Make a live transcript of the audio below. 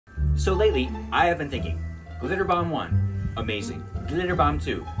So lately, I have been thinking, Glitter Bomb 1, amazing. Glitter Bomb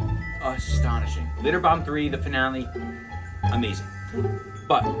 2, astonishing. Glitter Bomb 3, the finale, amazing.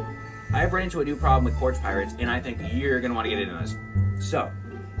 But I have run into a new problem with Porch Pirates, and I think you're gonna want to get in on this. So,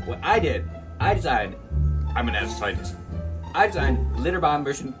 what I did, I designed, I'm an scientist. I designed Glitter Bomb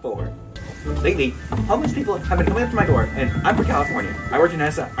version 4. Lately, homeless people have been coming up to my door, and I'm from California. I work in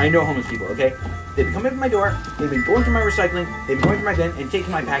NASA. I know homeless people, okay? They've been coming up to my door, they've been going through my recycling, they've been going through my bin, and taking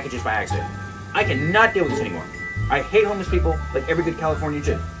my packages by accident. I cannot deal with this anymore. I hate homeless people like every good Californian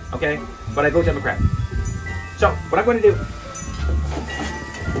should, okay? But I vote Democrat. So, what I'm going to do,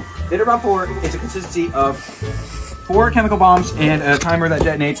 Glitter Bomb 4 is a consistency of 4 chemical bombs and a timer that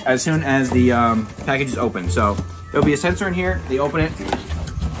detonates as soon as the package is open. So, there'll be a sensor in here, they open it,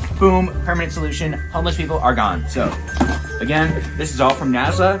 boom, permanent solution, homeless people are gone. So, again, this is all from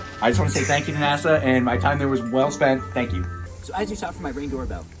NASA. I just want to say thank you to NASA, and my time there was well spent. Thank you. So as you saw from my Ring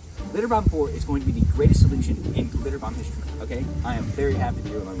doorbell, Glitter Bomb 4 is going to be the greatest solution in Glitter Bomb history, okay? I am very happy to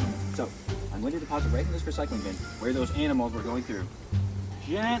be along with you. So, I'm going to deposit right in this recycling bin where those animals were going through.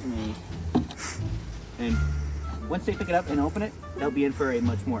 Gently. And once they pick it up and open it, they'll be in for a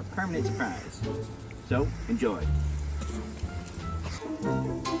much more permanent surprise. So, enjoy.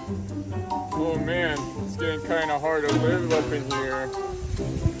 Oh man, it's getting kind of hard to live up in here.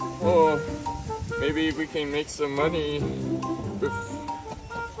 Oh, maybe we can make some money with...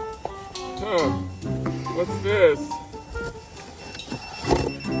 Huh, what's this?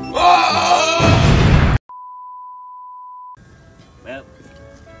 Ah! Well,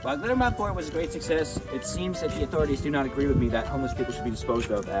 while Glitter Bomb 4 was a great success, it seems that the authorities do not agree with me that homeless people should be disposed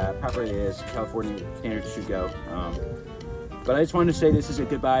of properly as California standards should go. But I just wanted to say this is a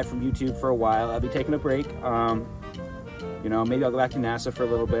goodbye from YouTube for a while. I'll be taking a break. You know, maybe I'll go back to NASA for a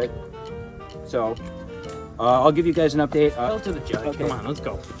little bit. So, I'll give you guys an update. Go to the judge. Okay. Come on, let's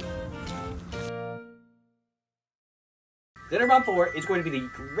go. Glitter Bomb 4 is going to be the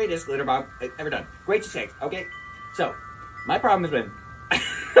greatest Glitter Bomb I've ever done. Great success, okay? So, my problem has been,